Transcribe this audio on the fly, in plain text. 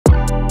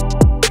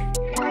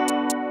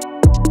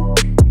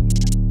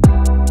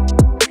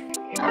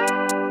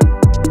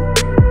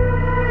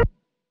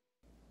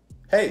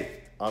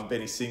Hey, I'm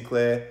Benny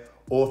Sinclair,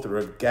 author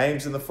of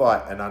Games in the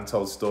Fight, An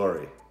Untold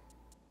Story.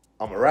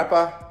 I'm a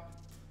rapper,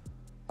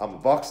 I'm a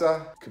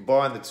boxer,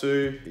 combine the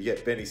two, you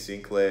get Benny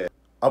Sinclair.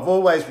 I've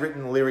always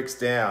written lyrics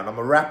down, I'm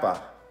a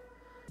rapper.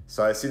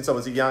 So since I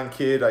was a young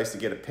kid, I used to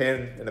get a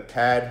pen and a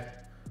pad,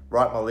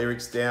 write my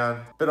lyrics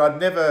down, but I'd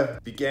never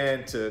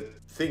began to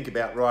think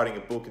about writing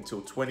a book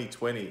until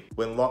 2020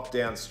 when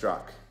lockdown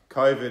struck.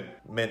 COVID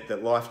meant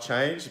that life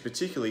changed,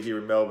 particularly here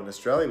in Melbourne,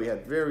 Australia. We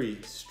had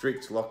very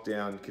strict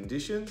lockdown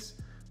conditions,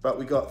 but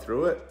we got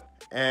through it.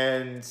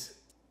 And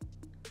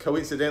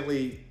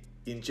coincidentally,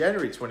 in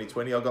January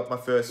 2020, I got my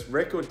first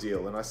record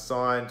deal and I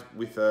signed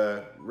with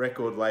a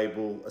record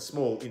label, a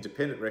small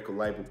independent record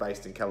label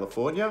based in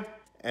California.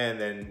 And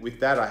then with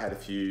that, I had a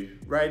few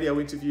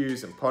radio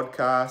interviews and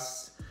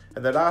podcasts,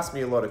 and they'd asked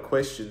me a lot of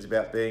questions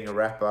about being a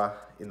rapper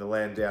in the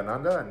land down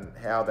under and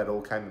how that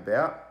all came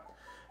about.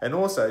 And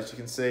also, as you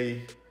can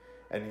see,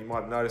 and you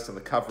might have noticed on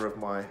the cover of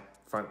my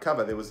front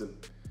cover, there was a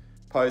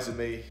pose of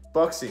me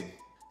boxing.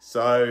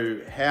 So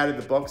how did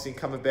the boxing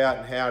come about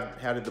and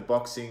how did the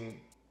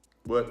boxing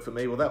work for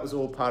me? Well, that was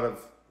all part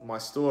of my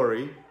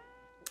story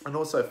and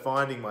also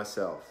finding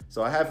myself.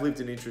 So I have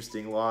lived an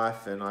interesting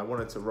life and I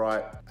wanted to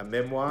write a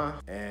memoir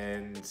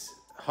and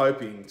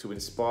hoping to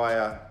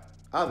inspire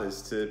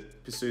others to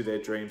pursue their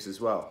dreams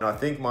as well. And I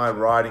think my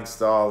writing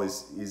style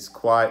is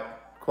quite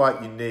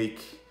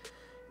unique.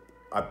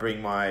 I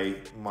bring my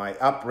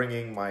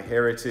upbringing, my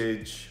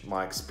heritage,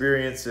 my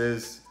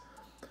experiences,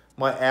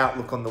 my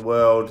outlook on the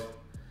world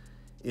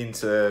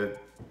into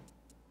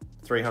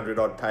 300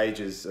 odd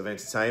pages of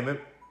entertainment.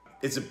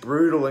 It's a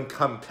brutal and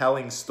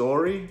compelling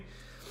story.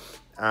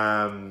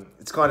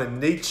 It's kind of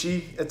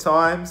Nietzsche at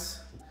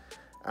times.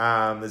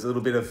 There's a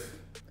little bit of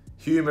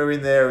humor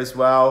in there as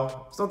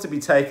well. It's not to be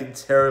taken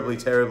terribly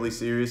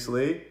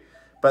seriously,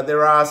 but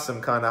there are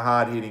some kind of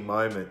hard-hitting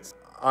moments.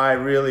 I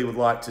really would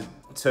like to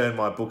turn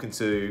my book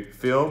into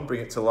film,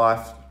 bring it to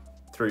life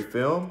through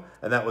film,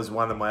 and that was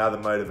one of my other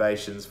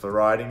motivations for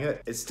writing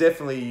it. It's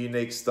definitely a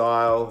unique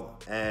style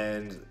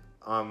and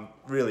I'm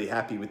really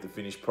happy with the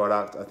finished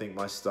product. I think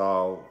my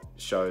style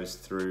shows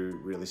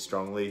through really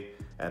strongly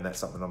and that's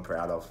something I'm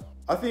proud of.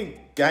 I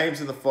think Games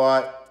in the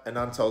Fight, An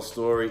Untold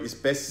Story is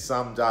best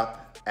summed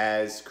up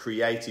as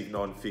creative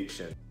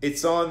non-fiction.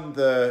 It's on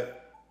the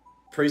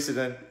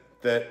precedent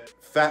that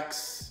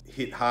facts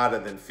hit harder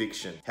than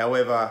fiction.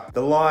 However,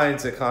 the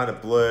lines are kind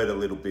of blurred a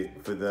little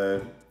bit for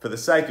the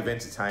sake of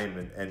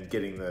entertainment and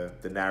getting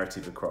the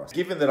narrative across.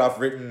 Given that I've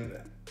written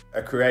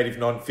a creative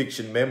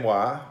non-fiction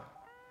memoir,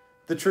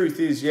 the truth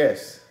is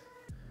yes,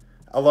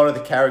 a lot of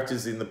the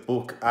characters in the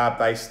book are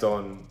based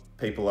on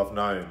people I've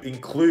known,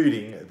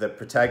 including the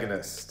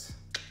protagonist.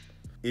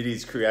 It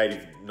is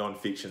creative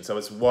non-fiction, so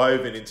it's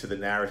woven into the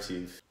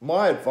narrative.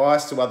 My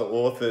advice to other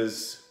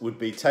authors would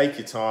be take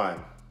your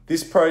time.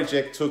 This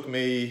project took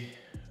me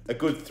a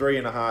good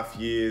 3.5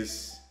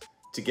 years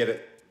to get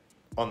it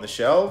on the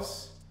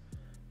shelves,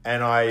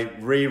 and I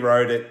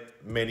rewrote it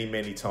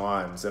many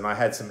times, and I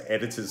had some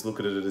editors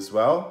look at it as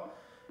well,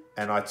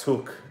 and I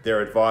took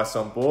their advice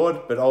on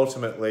board, but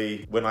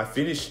ultimately, when I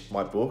finished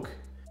my book,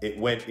 it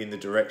went in the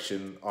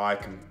direction I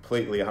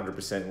completely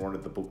 100%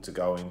 wanted the book to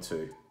go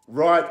into.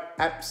 Write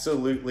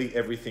absolutely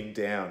everything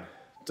down.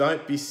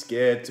 Don't be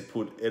scared to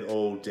put it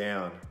all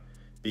down,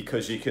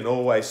 because you can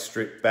always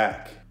strip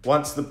back.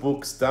 Once the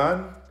book's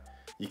done,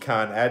 you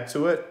can't add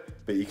to it,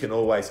 but you can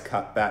always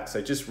cut back.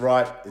 So just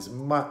write as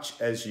much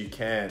as you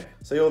can.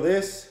 See all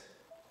this?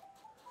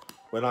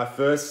 When I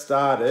first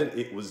started,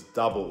 it was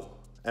double.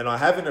 And I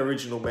have an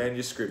original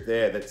manuscript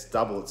there that's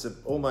double. It's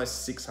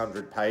almost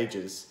 600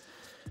 pages.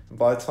 And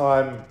by the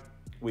time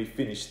we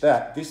finished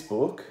this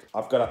book,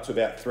 I've got up to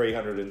about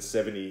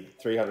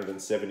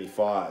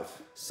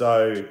 375.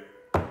 So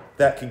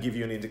that can give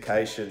you an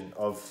indication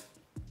of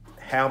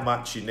how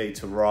much you need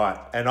to write.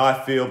 And I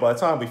feel by the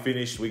time we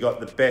finished, we got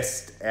the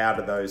best out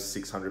of those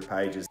 600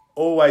 pages.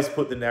 Always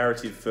put the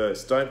narrative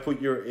first. Don't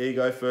put your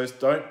ego first.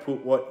 Don't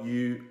put what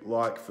you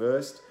like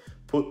first.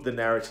 Put the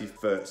narrative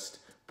first.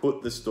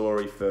 Put the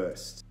story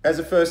first. As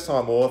a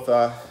first-time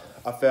author,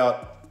 I felt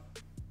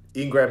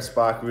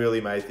IngramSpark really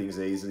made things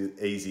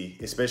easy,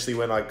 especially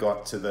when I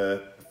got to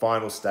the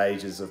final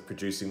stages of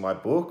producing my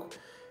book.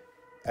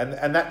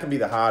 And that can be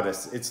the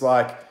hardest. It's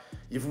like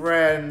you've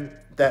ran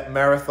that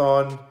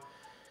marathon,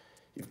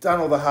 you've done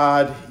all the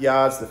hard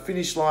yards, the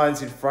finish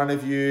line's in front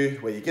of you,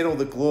 where you get all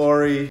the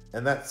glory,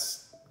 and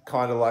that's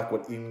kind of like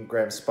what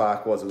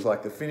IngramSpark was. It was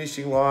like the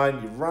finishing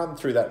line, you run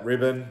through that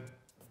ribbon,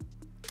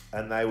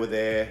 and they were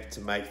there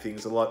to make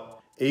things a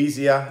lot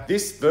easier.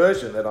 This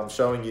version that I'm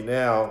showing you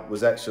now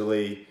was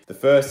actually the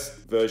first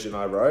version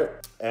I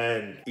wrote,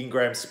 and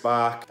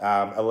IngramSpark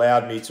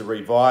allowed me to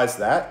revise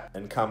that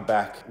and come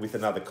back with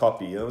another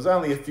copy. There was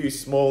only a few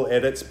small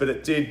edits, but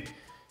it did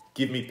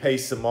give me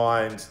peace of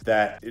mind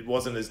that it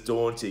wasn't as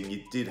daunting.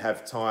 You did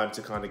have time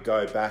to kind of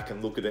go back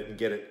and look at it and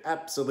get it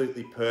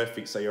absolutely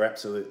perfect, so you're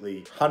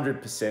absolutely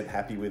 100%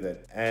 happy with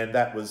it. And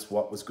that was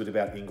what was good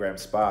about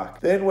IngramSpark.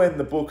 Then when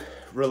the book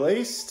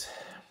released,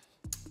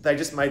 they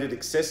just made it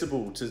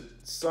accessible to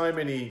so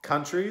many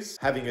countries.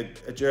 Having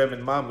a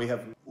German mum, we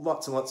have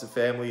lots and lots of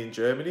family in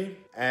Germany,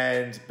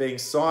 and being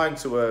signed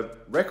to a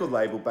record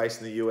label based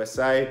in the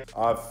USA,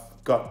 I've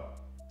got,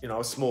 you know,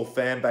 a small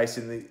fan base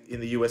in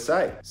the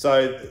USA.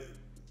 So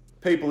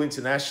people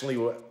internationally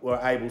were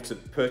able to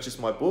purchase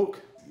my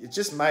book. It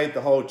just made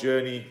the whole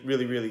journey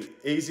really, really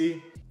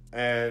easy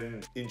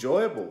and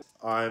enjoyable.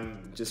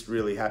 I'm just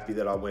really happy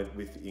that I went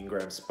with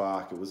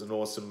IngramSpark. It was an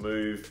awesome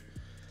move,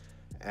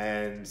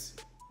 and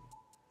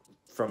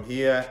from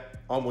here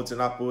onwards and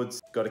upwards,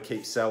 got to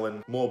keep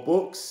selling more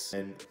books,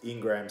 and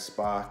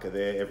IngramSpark are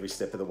there every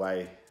step of the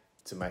way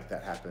to make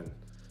that happen.